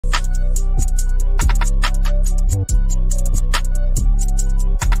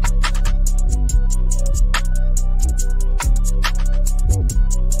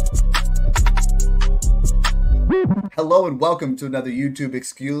Hello and welcome to another YouTube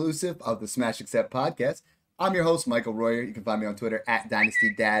exclusive of the Smash Accept podcast. I'm your host, Michael Royer. You can find me on Twitter at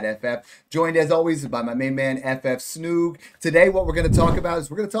DynastyDadFF. Joined as always by my main man, FF Snoog. Today what we're going to talk about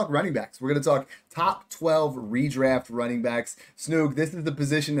is we're going to talk running backs. We're going to talk top 12 redraft running backs. Snoog, this is the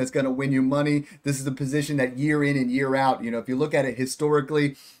position that's going to win you money. This is the position that year in and year out, if you look at it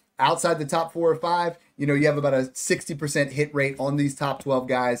historically, outside the top 4 or 5, you have about a 60% hit rate on these top 12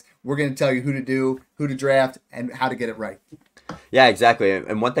 guys. We're going to tell you who to do, who to draft, and how to get it right. Yeah, exactly.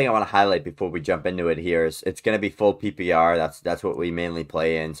 And one thing I want to highlight before we jump into it here is it's going to be full PPR. That's what we mainly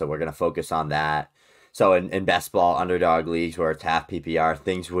play in, so we're going to focus on that. So in best ball underdog leagues where it's half PPR,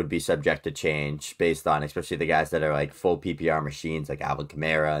 things would be subject to change based on especially the guys that are like full PPR machines like Alvin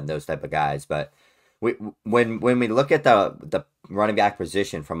Kamara and those type of guys. But when we look at the running back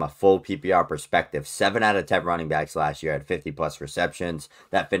position from a full PPR perspective, 7 out of 10 running backs last year had 50-plus receptions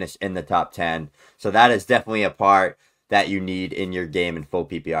that finished in the top 10. So that is definitely a part that you need in your game in full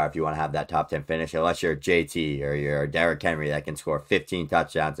PPR if you want to have that top 10 finish, unless you're JT or you're Derrick Henry that can score 15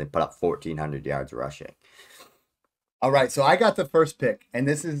 touchdowns and put up 1,400 yards rushing. All right, so I got the first pick, and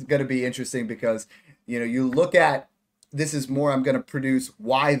this is going to be interesting because, you look at this is more I'm going to produce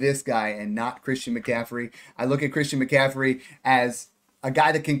why this guy and not Christian McCaffrey. I look at Christian McCaffrey as a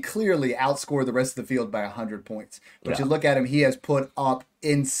guy that can clearly outscore the rest of the field by 100 points. But You look at him, he has put up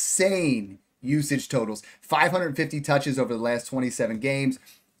insane usage totals. 550 touches over the last 27 games,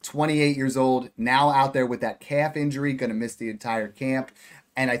 28 years old, now out there with that calf injury, going to miss the entire camp.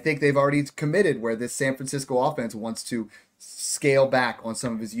 And I think they've already committed where this San Francisco offense wants to scale back on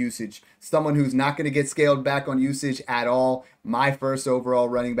some of his usage. Someone who's not going to get scaled back on usage at all. My first overall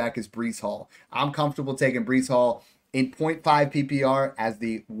running back is Breece Hall. I'm comfortable taking Breece Hall in 0.5 PPR as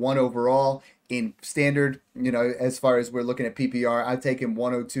the 1 overall. In standard, as far as we're looking at PPR, I'd take him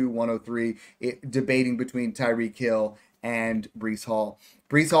 102, 103, debating between Tyreek Hill and Breece Hall.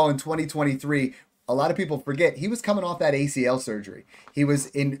 Breece Hall in 2023, a lot of people forget, he was coming off that ACL surgery. He was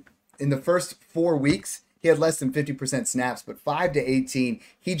in the first 4 weeks, he had less than 50% snaps, but 5 to 18,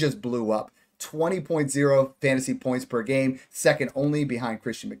 he just blew up. 20.0 fantasy points per game, second only behind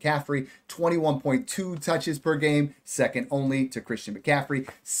Christian McCaffrey. 21.2 touches per game, second only to Christian McCaffrey.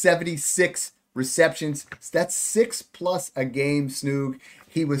 76 receptions, that's 6+ a game, Snoog.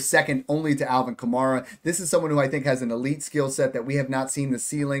 He was second only to Alvin Kamara. This is someone who I think has an elite skill set that we have not seen the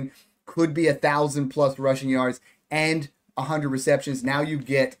ceiling. Could be 1,000+ rushing yards and 100 receptions. Now you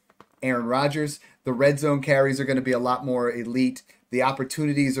get Aaron Rodgers. The red zone carries are going to be a lot more elite. The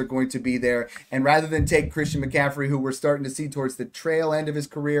opportunities are going to be there. And rather than take Christian McCaffrey, who we're starting to see towards the trail end of his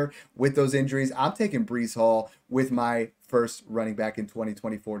career with those injuries, I'm taking Breece Hall with my first running back in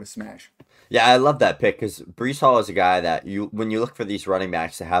 2024 to smash. Yeah, I love that pick because Breece Hall is a guy that when you look for these running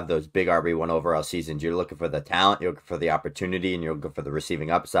backs to have those big RB1 overall seasons, you're looking for the talent, you're looking for the opportunity, and you're looking for the receiving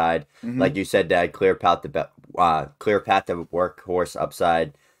upside. Mm-hmm. Like you said, Dad, clear path to workhorse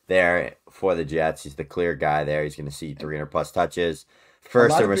upside there for the Jets. He's the clear guy there. He's going to see 300+ touches.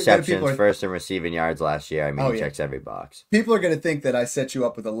 First in receptions, first in receiving yards last year. I mean, he checks every box. People are going to think that I set you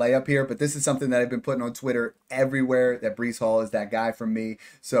up with a layup here, but this is something that I've been putting on Twitter everywhere, that Breece Hall is that guy for me.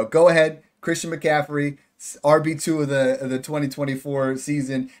 So go ahead. Christian McCaffrey, RB2 of the 2024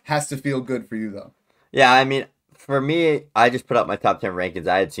 season, has to feel good for you, though. Yeah, I mean, for me, I just put up my top 10 rankings.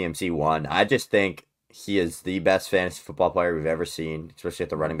 I had CMC 1. I just think he is the best fantasy football player we've ever seen, especially at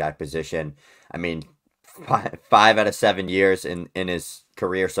the running back position. I mean, 5 out of 7 years in his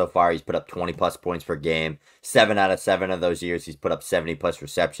career so far, he's put up 20+ points per game. 7 out of 7 of those years, he's put up 70+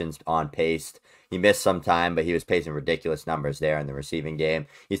 receptions on pace. He missed some time, but he was pacing ridiculous numbers there in the receiving game.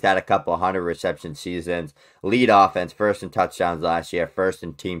 He's had a couple 100 reception seasons. Lead offense, first in touchdowns last year, first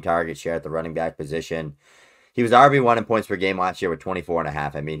in team target share at the running back position. He was RB1 in points per game last year with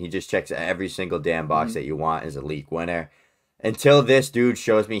 24.5. I mean, he just checks every single damn box that you want as a league winner. Until this dude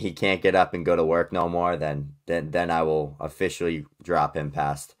shows me he can't get up and go to work no more, then I will officially drop him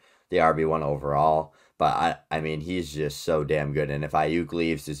past the RB1 overall. But, I mean, he's just so damn good. And if Ayuk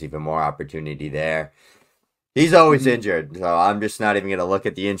leaves, there's even more opportunity there. He's always injured, so I'm just not even going to look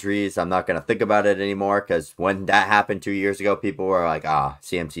at the injuries. I'm not going to think about it anymore because when that happened 2 years ago, people were like,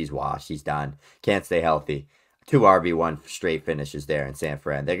 CMC's washed. He's done. Can't stay healthy. 2 RB1 straight finishes there in San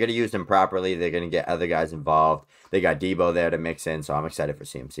Fran. They're going to use him properly. They're going to get other guys involved. They got Debo there to mix in, so I'm excited for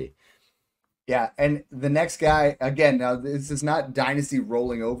CMC. Yeah, and the next guy, again, now this is not dynasty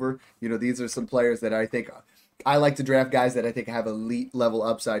rolling over. These are some players that I think I like to draft guys that I think have elite level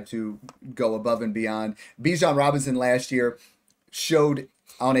upside to go above and beyond. Bijan Robinson last year showed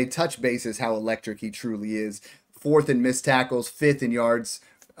on a touch basis how electric he truly is. Fourth in missed tackles, fifth in yards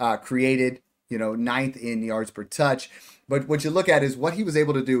created, ninth in yards per touch. But what you look at is what he was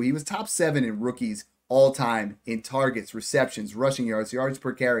able to do. He was top 7 in rookies all time in targets, receptions, rushing yards, yards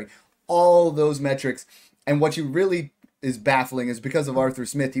per carry, all those metrics. And what you really is baffling is because of Arthur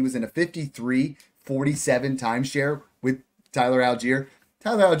Smith, he was in a 53-47 timeshare with Tyler Algier.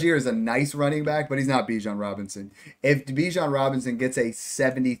 Tyler Algier is a nice running back, but he's not Bijan Robinson. If Bijan Robinson gets a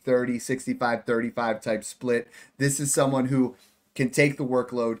 70-30, 65-35 type split, this is someone who can take the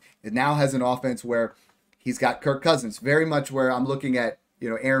workload. It now has an offense where he's got Kirk Cousins, very much where I'm looking at,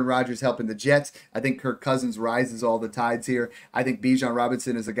 Aaron Rodgers helping the Jets. I think Kirk Cousins rises all the tides here. I think Bijan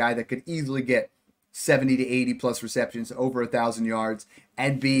Robinson is a guy that could easily get 70 to 80 plus receptions, over 1,000 yards.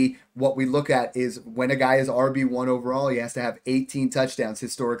 And B, what we look at is when a guy is RB1 overall, he has to have 18 touchdowns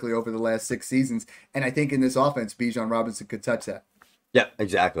historically over the last 6 seasons. And I think in this offense, Bijan Robinson could touch that. Yeah,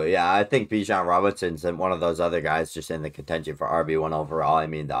 exactly. Yeah, I think Bijan Robinson's one of those other guys just in the contention for RB1 overall. I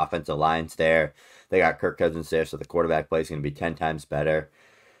mean, the offensive line's there. They got Kirk Cousins there, so the quarterback play is going to be 10 times better.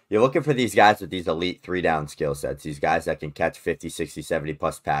 You're looking for these guys with these elite 3-down skill sets, these guys that can catch 50, 60, 70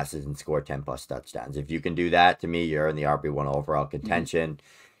 plus passes and score 10 plus touchdowns. If you can do that, to me, you're in the RB1 overall contention.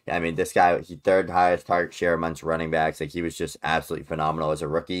 I mean, this guy, he third highest target share amongst running backs. Like, he was just absolutely phenomenal as a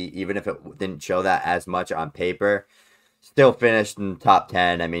rookie. Even if it didn't show that as much on paper, still finished in the top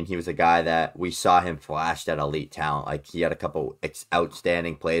 10. I mean, he was a guy that we saw him flash that elite talent. Like, he had a couple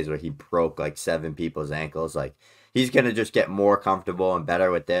outstanding plays where he broke like 7 people's ankles. Like, he's going to just get more comfortable and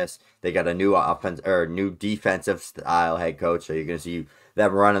better with this. They got a new new defensive style head coach, so you're going to see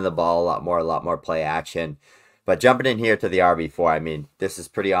them running the ball a lot more play action. But jumping in here to the RB4, I mean, this is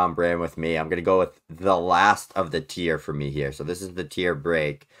pretty on brand with me. I'm going to go with the last of the tier for me here. So this is the tier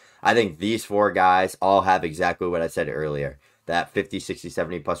break. I think these 4 guys all have exactly what I said earlier. That 50, 60,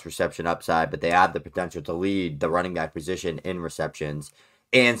 70 plus reception upside, but they have the potential to lead the running back position in receptions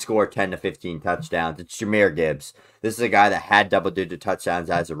and score 10 to 15 touchdowns. It's Jahmyr Gibbs. This is a guy that had double-digit touchdowns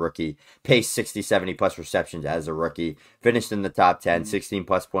as a rookie, paced 60, 70 plus receptions as a rookie, finished in the top 10, 16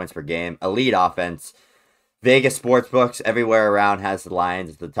 plus points per game, elite offense. Vegas sportsbooks everywhere around has the Lions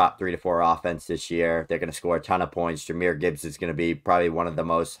as the top 3 to 4 offense this year. They're going to score a ton of points. Jahmyr Gibbs is going to be probably one of the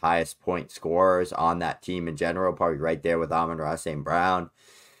most highest point scorers on that team in general, probably right there with Amon-Ra St. Brown.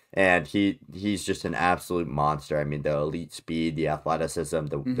 And he's just an absolute monster. I mean, the elite speed, the athleticism,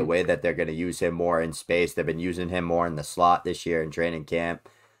 the way that they're going to use him more in space. They've been using him more in the slot this year in training camp.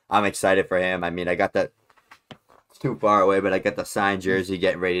 I'm excited for him. I mean, I got that. It's too far away, but I got the signed jersey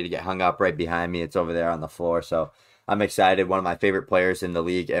getting ready to get hung up right behind me. It's over there on the floor. So I'm excited. One of my favorite players in the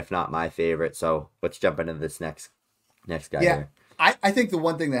league, if not my favorite. So let's jump into this next guy here. I think the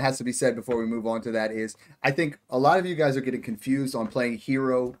one thing that has to be said before we move on to that is I think a lot of you guys are getting confused on playing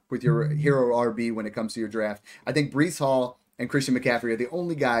hero with your hero RB when it comes to your draft. I think Breece Hall and Christian McCaffrey are the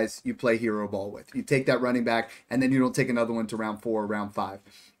only guys you play hero ball with. You take that running back and then you don't take another one to round 4 or round 5.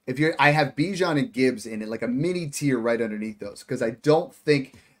 I have Bijan and Gibbs in it, like a mini tier right underneath those, because I don't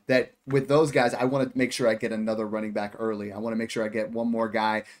think that with those guys, I want to make sure I get another running back early. I want to make sure I get one more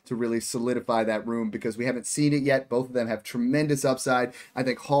guy to really solidify that room because we haven't seen it yet. Both of them have tremendous upside. I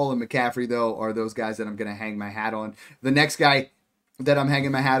think Hall and McCaffrey, though, are those guys that I'm going to hang my hat on. The next guy that I'm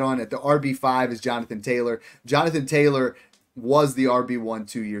hanging my hat on at the RB5 is Jonathan Taylor. Jonathan Taylor was the RB1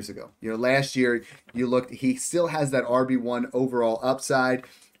 2 years ago. Last year, he still has that RB1 overall upside,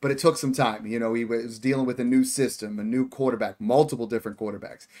 but it took some time. He was dealing with a new system, a new quarterback, multiple different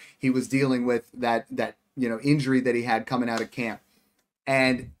quarterbacks. He was dealing with that injury that he had coming out of camp.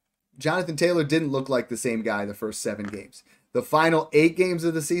 And Jonathan Taylor didn't look like the same guy the first 7 games. The final 8 games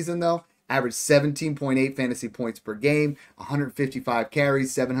of the season, though, averaged 17.8 fantasy points per game, 155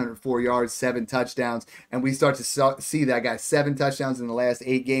 carries, 704 yards, 7 touchdowns. And we start to see that guy 7 touchdowns in the last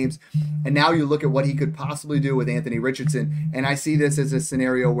 8 games. And now you look at what he could possibly do with Anthony Richardson. And I see this as a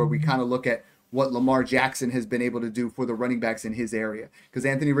scenario where we kind of look at what Lamar Jackson has been able to do for the running backs in his area. Because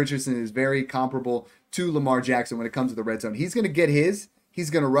Anthony Richardson is very comparable to Lamar Jackson when it comes to the red zone. He's going to get his. He's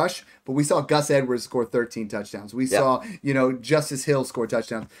going to rush, but we saw Gus Edwards score 13 touchdowns. We saw, Justice Hill score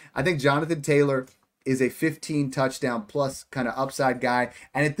touchdowns. I think Jonathan Taylor is a 15 touchdown plus kind of upside guy.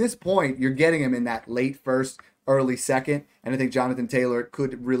 And at this point, you're getting him in that late first, early second. And I think Jonathan Taylor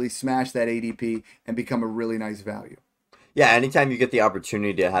could really smash that ADP and become a really nice value. Yeah, anytime you get the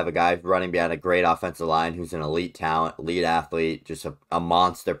opportunity to have a guy running behind a great offensive line who's an elite talent, elite athlete, just a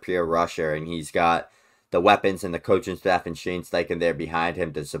monster pure rusher, and he's got the weapons and the coaching staff and Shane Steichen there behind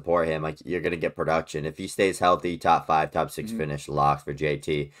him to support him, like you're gonna get production. If he stays healthy, top 5, top 6 finish locks for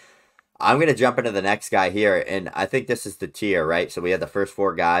JT. I'm going to jump into the next guy here, and I think this is the tier, right? So we had the first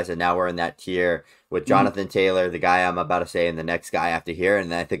 4 guys, and now we're in that tier with Jonathan Taylor, the guy I'm about to say, and the next guy after here,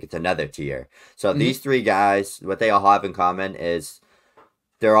 and then I think it's another tier. So these 3 guys, what they all have in common is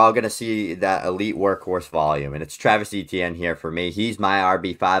they're all going to see that elite workhorse volume, and it's Travis Etienne here for me. He's my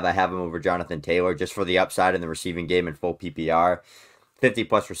RB5. I have him over Jonathan Taylor just for the upside in the receiving game in full PPR.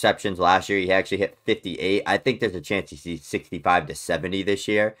 50-plus receptions last year. He actually hit 58. I think there's a chance he sees 65 to 70 this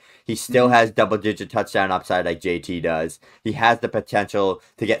year. He still has double-digit touchdown upside like JT does. He has the potential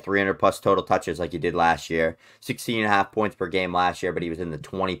to get 300-plus total touches like he did last year. 16.5 points per game last year, but he was in the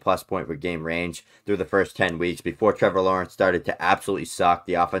 20-plus point per game range through the first 10 weeks before Trevor Lawrence started to absolutely suck.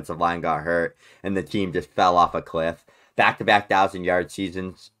 The offensive line got hurt, and the team just fell off a cliff. Back-to-back 1,000-yard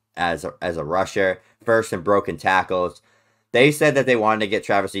seasons as a rusher. First in broken tackles. They said that they wanted to get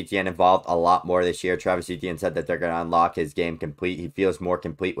Travis Etienne involved a lot more this year. Travis Etienne said that they're going to unlock his game complete. He feels more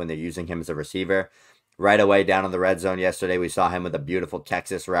complete when they're using him as a receiver. Right away down in the red zone yesterday, we saw him with a beautiful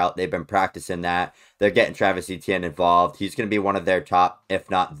Texas route. They've been practicing that. They're getting Travis Etienne involved. He's going to be one of their top, if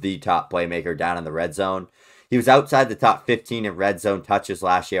not the top playmaker down in the red zone. He was outside the top 15 in red zone touches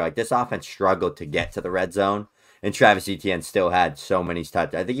last year. Like, this offense struggled to get to the red zone, and Travis Etienne still had so many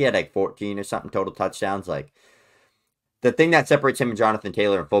touchdowns. I think he had like 14 or something total touchdowns. Like, the thing that separates him and Jonathan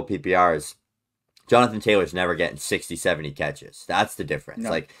Taylor in full PPR is Jonathan Taylor's never getting 60, 70 catches. That's the difference. No,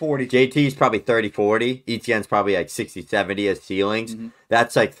 like 40. JT's probably 30, 40. Etienne's probably like 60, 70 as ceilings.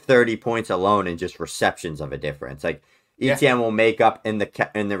 That's like 30 points alone in just receptions of a difference. Like Etienne will make up in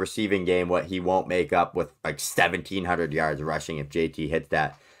the receiving game what he won't make up with like 1,700 yards rushing if JT hits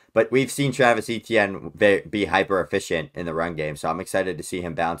that. But we've seen Travis Etienne be hyper efficient in the run game, so I'm excited to see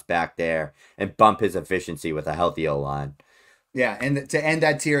him bounce back there and bump his efficiency with a healthy O-line. Yeah, and to end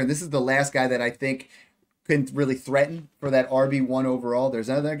that tier, and this is the last guy that I think can really threaten for that RB1 overall. There's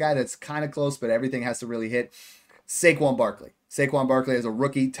another guy that's kind of close, but everything has to really hit. Saquon Barkley. Saquon Barkley as a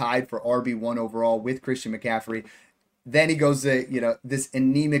rookie tied for RB1 overall with Christian McCaffrey. Then he goes to, this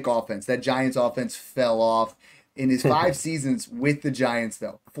anemic offense. That Giants offense fell off. In his 5 seasons with the Giants,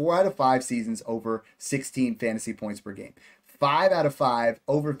 though, 4 out of 5 seasons over 16 fantasy points per game. 5 out of 5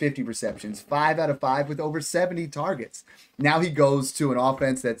 over 50 receptions. 5 out of 5 with over 70 targets. Now he goes to an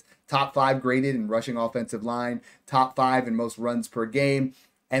offense that's top 5 graded in rushing offensive line, top 5 in most runs per game.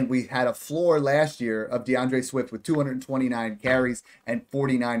 And we had a floor last year of DeAndre Swift with 229 carries and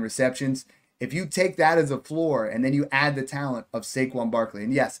 49 receptions. If you take that as a floor and then you add the talent of Saquon Barkley,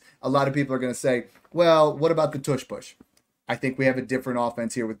 and yes, a lot of people are going to say, well, what about the tush push? I think we have a different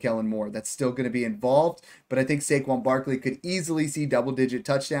offense here with Kellen Moore that's still going to be involved, but I think Saquon Barkley could easily see double-digit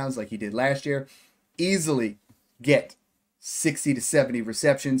touchdowns like he did last year, easily get 60 to 70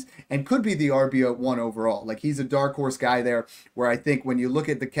 receptions, and could be the RB1 overall. Like, he's a dark horse guy there, where I think when you look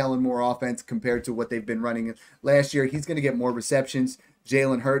at the Kellen Moore offense compared to what they've been running last year, he's going to get more receptions.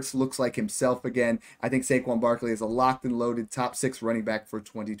 Jalen Hurts looks like himself again. I think Saquon Barkley is a locked and loaded top 6 running back for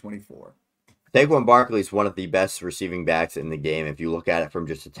 2024. Saquon Barkley is one of the best receiving backs in the game. If you look at it from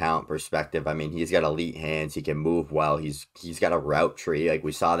just a talent perspective, I mean, he's got elite hands. He can move well. He's got a route tree. Like,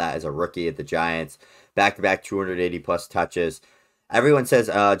 we saw that as a rookie at the Giants. Back-to-back 280-plus touches. Everyone says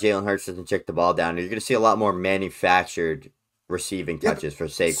Jalen Hurts doesn't check the ball down. You're going to see a lot more manufactured receiving touches for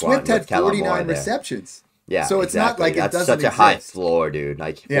Saquon. Swift had 49 receptions. Yeah, so it's not like that's it doesn't such a exist. high floor, dude.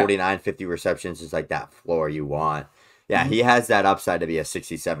 Like 49, 50 receptions is like that floor you want. Yeah, he has that upside to be a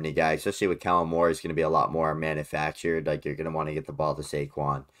 60, 70 guy, especially with Kellen Moore. He's going to be a lot more manufactured. Like, you're going to want to get the ball to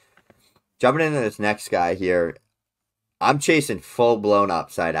Saquon. Jumping into this next guy here, I'm chasing full-blown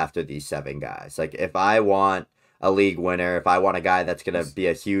upside after these 7 guys. Like, if I want a league winner, if I want a guy that's going to be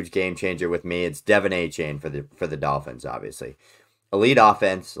a huge game changer with me, it's Devin A-Chain for the Dolphins, obviously. Elite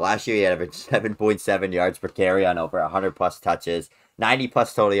offense. Last year, he averaged 7.7 yards per carry on over 100-plus touches.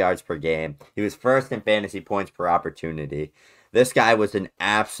 90-plus total yards per game. He was first in fantasy points per opportunity. This guy was an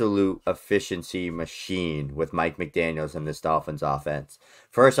absolute efficiency machine with Mike McDaniels in this Dolphins offense.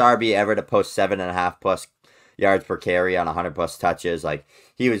 First RB ever to post 7.5-plus yards per carry on 100-plus touches. Like,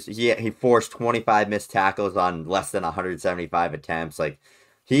 he forced 25 missed tackles on less than 175 attempts. Like,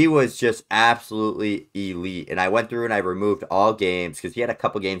 he was just absolutely elite. And I went through and I removed all games because he had a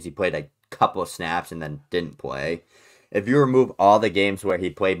couple games he played a couple of snaps and then didn't play. If you remove all the games where he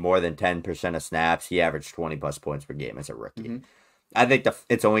played more than 10% of snaps, he averaged 20-plus points per game as a rookie. I think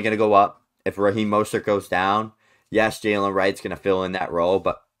it's only going to go up. If Raheem Mostert goes down, yes, Jalen Wright's going to fill in that role,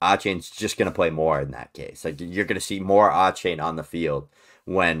 but Achane's just going to play more in that case. Like you're going to see more Achane on the field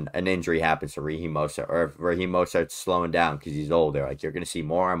when an injury happens to Raheem Mostert, or if Raheem Mostert's slowing down because he's older. Like you're going to see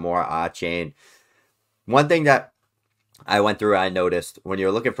more and more Achane. One thing that I went through, I noticed when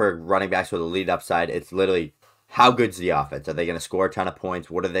you're looking for running backs with a lead upside, it's literally how good's the offense? Are they going to score a ton of points?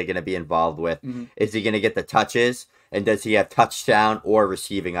 What are they going to be involved with? Mm-hmm. Is he going to get the touches? And does he have touchdown or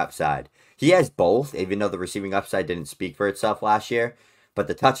receiving upside? He has both, even though the receiving upside didn't speak for itself last year. But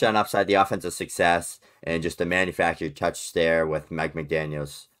the touchdown upside, the offensive success, and just the manufactured touch there with Mike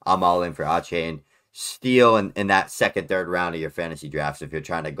McDaniels. I'm all in for Achane. Steal in that second, third round of your fantasy drafts if you're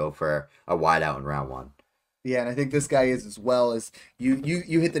trying to go for a wideout in round one. Yeah, and I think this guy is as well. As you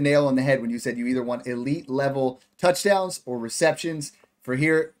hit the nail on the head when you said you either want elite level touchdowns or receptions. For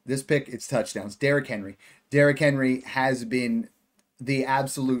here, this pick, it's touchdowns. Derrick Henry. Derrick Henry has been the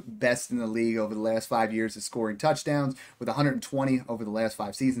absolute best in the league over the last 5 years of scoring touchdowns with 120 over the last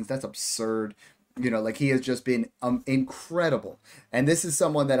 5 seasons. That's absurd. Like he has just been incredible. And this is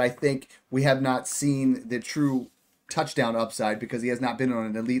someone that I think we have not seen the true touchdown upside because he has not been on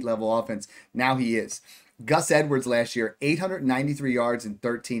an elite level offense. Now he is. Gus Edwards last year, 893 yards and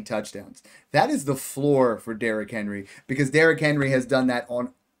 13 touchdowns. That is the floor for Derrick Henry because Derrick Henry has done that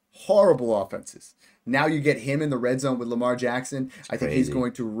on horrible offenses. Now you get him in the red zone with Lamar Jackson. I think he's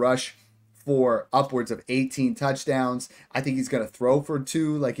going to rush for upwards of 18 touchdowns. I think he's going to throw for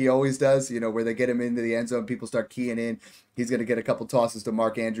 2 like he always does, where they get him into the end zone, people start keying in. He's going to get a couple tosses to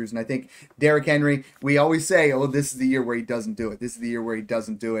Mark Andrews. And I think Derrick Henry, we always say, oh, this is the year where he doesn't do it. This is the year where he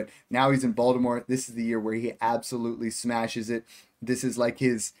doesn't do it. Now he's in Baltimore. This is the year where he absolutely smashes it. This is like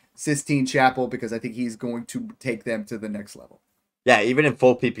his Sistine Chapel because I think he's going to take them to the next level. Yeah, even in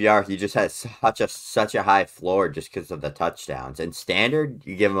full PPR, he just has such a high floor just because of the touchdowns. And standard,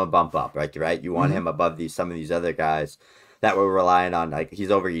 you give him a bump up, right? You want him above some of these other guys that we're relying on. Like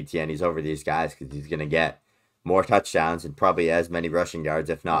he's over ETN, he's over these guys because he's gonna get more touchdowns and probably as many rushing yards,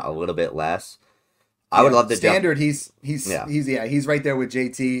 if not a little bit less. I would love to standard. jump. He's right there with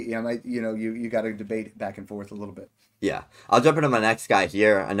JT. You got to debate back and forth a little bit. Yeah, I'll jump into my next guy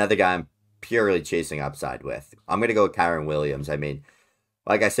here. Another guy I'm purely chasing upside with. I'm going to go with Kyren Williams. I mean,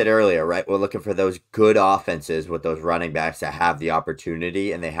 like I said earlier, right? We're looking for those good offenses with those running backs that have the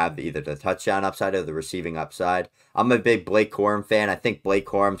opportunity and they have either the touchdown upside or the receiving upside. I'm a big Blake Corum fan. I think Blake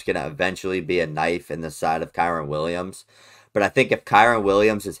Corum's going to eventually be a knife in the side of Kyren Williams. But I think if Kyren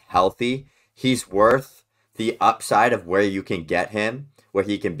Williams is healthy, he's worth the upside of where you can get him, where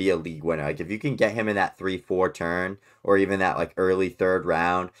he can be a league winner. Like if you can get him in that 3-4 turn or even that like early third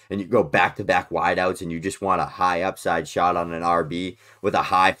round and you go back-to-back wideouts and you just want a high upside shot on an RB with a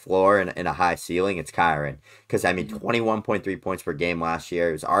high floor and a high ceiling, it's Kyren. Because, 21.3 points per game last year.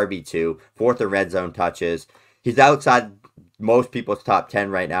 It was RB2, 4th in red zone touches. He's outside most people's top 10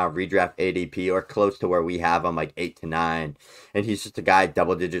 right now, redraft ADP, or close to where we have him, like 8 to 9. And he's just a guy,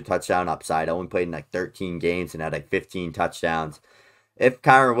 double-digit touchdown upside. Only played in like 13 games and had like 15 touchdowns. If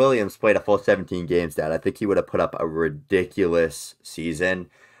Kyren Williams played a full 17 games, I think he would have put up a ridiculous season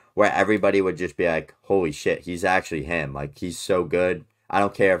where everybody would just be like, holy shit, he's actually him. Like, he's so good. I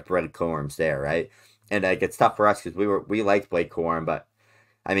don't care if Blake Corum's there, right? And like, it's tough for us because we liked Blake Corum, but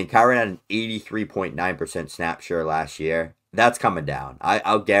Kyren had an 83.9% snap share last year. That's coming down.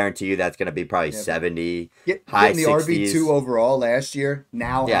 I'll guarantee you that's going to be probably 70, high 60s. The RB2 overall last year,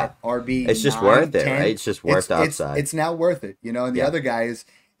 now at RB it's just worth it, right? It's just worth the upside. It's now worth it, And the other guy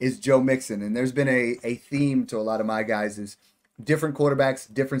is Joe Mixon. And there's been a theme to a lot of my guys is different quarterbacks,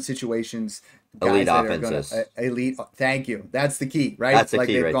 different situations. Elite offenses. Elite. Thank you. That's the key, right? That's the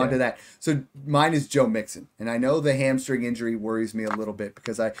key they've right gone there. to that. So mine is Joe Mixon, and I know the hamstring injury worries me a little bit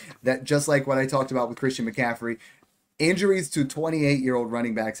because that just like what I talked about with Christian McCaffrey, injuries to 28-year-old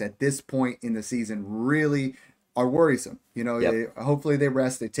running backs at this point in the season really are worrisome. Hopefully they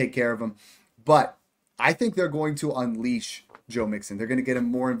rest, they take care of them, but I think they're going to unleash Joe Mixon. They're going to get him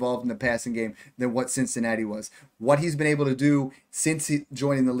more involved in the passing game than what Cincinnati was. What he's been able to do since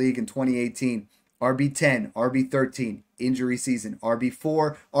joining the league in 2018, RB10, RB13, injury season,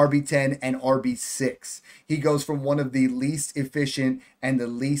 RB4, RB10, and RB6. He goes from one of the least efficient and the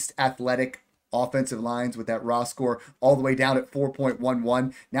least athletic offensive lines with that raw score all the way down at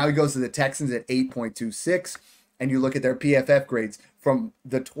 4.11. Now he goes to the Texans at 8.26. And you look at their PFF grades from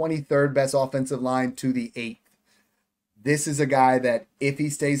the 23rd best offensive line to the 8th. This is a guy that, if he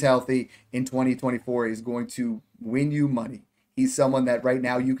stays healthy in 2024, is going to win you money. He's someone that right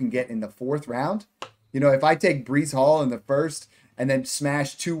now you can get in the 4th round. If I take Breece Hall in the 1st and then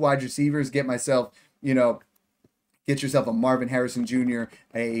smash 2 wide receivers, get myself, get yourself a Marvin Harrison Jr.,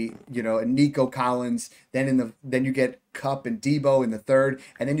 a Nico Collins. Then you get Cup and Debo in the third,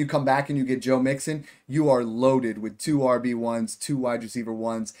 and then you come back and you get Joe Mixon. You are loaded with two RB1s, two wide receiver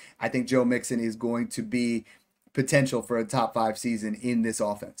ones. I think Joe Mixon is going to be potential for a top 5 season in this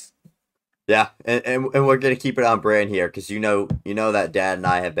offense. Yeah, and we're gonna keep it on brand here because you know that Dad and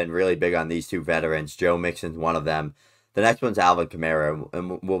I have been really big on these two veterans. Joe Mixon's one of them. The next one's Alvin Kamara,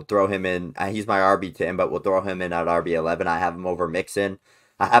 and we'll throw him in. He's my RB10, but we'll throw him in at RB11. I have him over Mixon.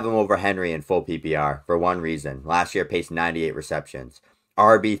 I have him over Henry in full PPR for one reason. Last year, paced 98 receptions,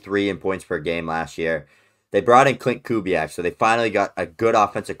 RB3 in points per game last year. They brought in Clint Kubiak, so they finally got a good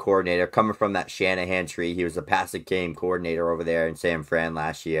offensive coordinator coming from that Shanahan tree. He was the passing game coordinator over there in San Fran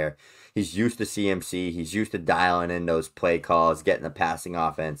last year. He's used to CMC. He's used to dialing in those play calls, getting the passing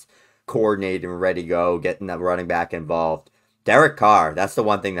offense coordinated and ready to go, getting the running back involved. Derek Carr, that's the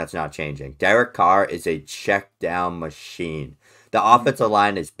one thing that's not changing. Derek Carr is a check down machine. The offensive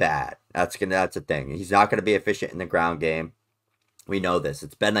line is bad. That's the thing. He's not gonna be efficient in the ground game. We know this.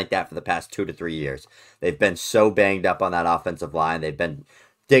 It's been like that for the past 2 to 3 years. They've been so banged up on that offensive line. They've been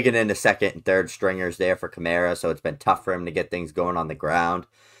digging into second and third stringers there for Kamara, so it's been tough for him to get things going on the ground.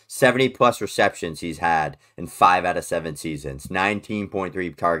 70-plus receptions he's had in 5 out of 7 seasons.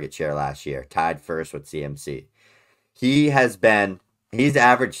 19.3 target share last year, tied first with CMC. He's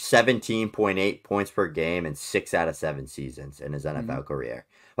averaged 17.8 points per game in 6 out of 7 seasons in his NFL career.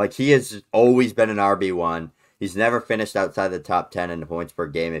 Like, he has always been an RB1. He's never finished outside the top 10 in the points per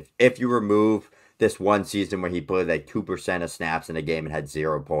game. If you remove this one season where he played like 2% of snaps in a game and had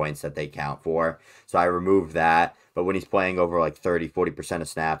 0 points that they count for. So I removed that. But when he's playing over like 30-40% of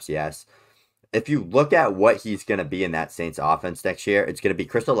snaps, yes. If you look at what he's going to be in that Saints offense next year, it's going to be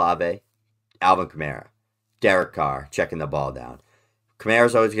Chris Olave, Alvin Kamara, Derek Carr checking the ball down.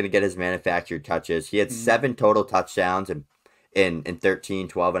 Kamara's always going to get his manufactured touches. He had 7 total touchdowns in 13,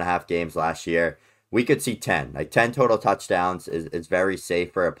 12 and a half games last year. We could see 10. Like 10 total touchdowns is very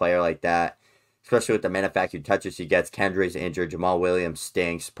safe for a player like that, especially with the manufactured touches he gets. Kendrick's injured. Jamal Williams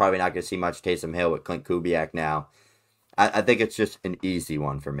stinks. Probably not going to see much Taysom Hill with Clint Kubiak now. I think it's just an easy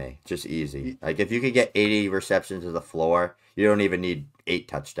one for me. Just easy. Like, if you could get 80 receptions to the floor, you don't even need 8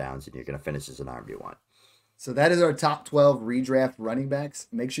 touchdowns, and you're going to finish as an RB1. So that is our top 12 redraft running backs.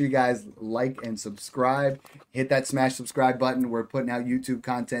 Make sure you guys like and subscribe. Hit that smash subscribe button. We're putting out YouTube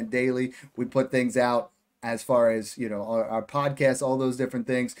content daily. We put things out as far as, our podcasts, all those different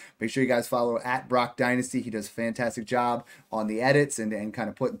things. Make sure you guys follow at Brock Dynasty. He does a fantastic job on the edits and kind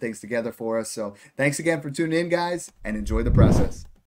of putting things together for us. So thanks again for tuning in, guys, and enjoy the process.